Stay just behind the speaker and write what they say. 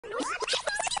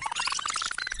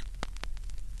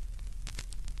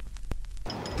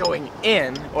going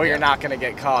in, or you're not gonna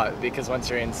get caught, because once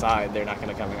you're inside, they're not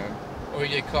gonna come in. Or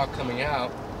you get caught coming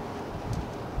out.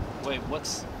 Wait,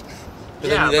 what's... But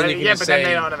then they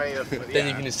don't have any of the... Then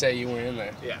you can just say you weren't in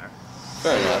there. Yeah.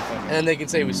 Fair enough. And then they can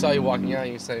say, we saw you walking out,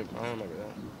 and you say, I don't remember that.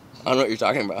 I don't know what you're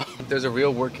talking about. There's a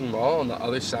real working mall on the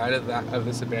other side of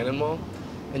this abandoned mall,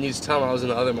 and you just tell them I was in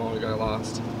the other mall and we got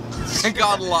lost. I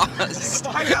got lost.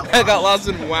 I got lost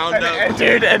and wound up.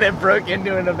 Dude, and it broke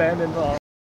into an abandoned mall.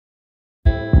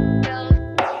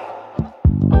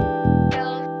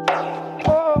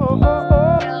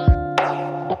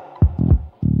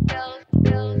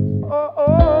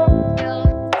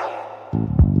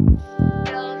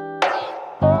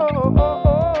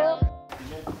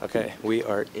 Okay, we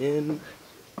are in.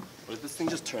 What if this thing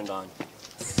just turned on?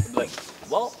 I'd be like,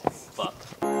 well, fuck.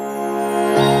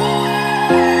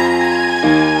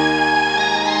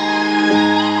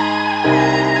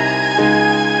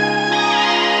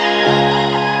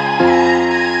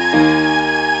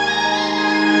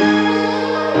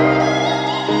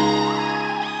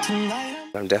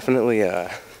 I'm definitely a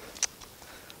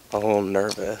little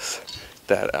nervous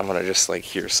that I'm gonna just like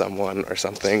hear someone or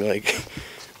something. Like,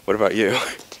 what about you?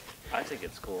 I think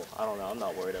it's cool. I don't know. I'm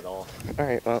not worried at all. All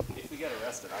right, well. If we get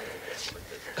arrested, I think it's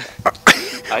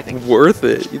worth it. I think Worth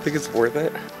it? You think it's worth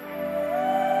it?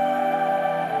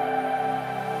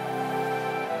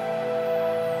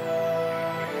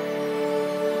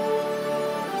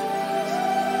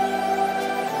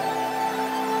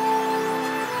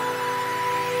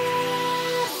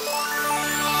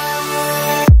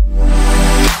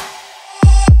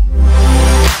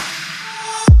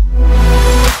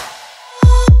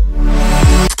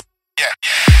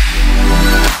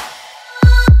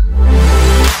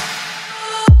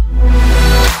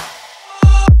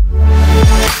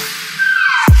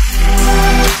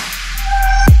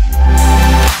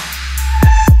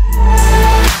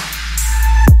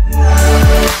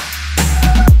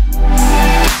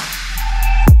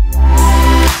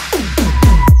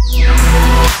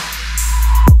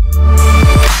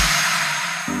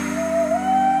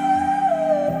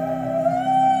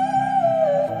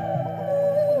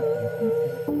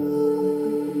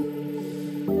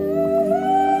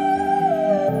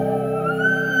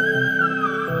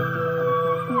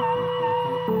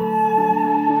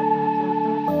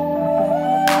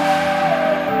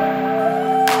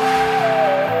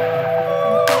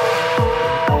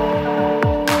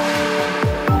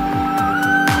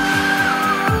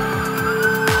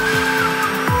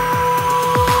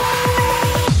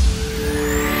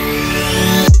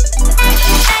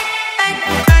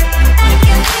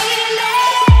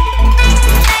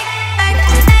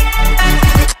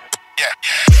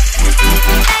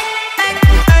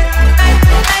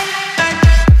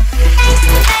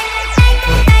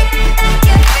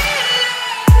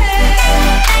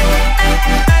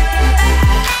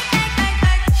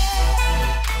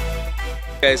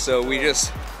 Okay, so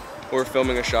we're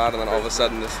filming a shot, and then all of a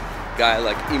sudden this guy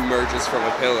like emerges from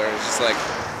a pillar and it's just like,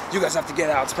 you guys have to get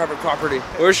out, it's private property.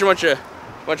 We're just a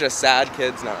bunch of sad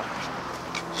kids now.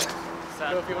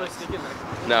 So if you want to sneak in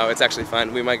there. No, it's actually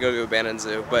fine. We might go to abandoned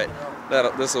zoo, but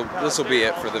this will be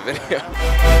it for the video.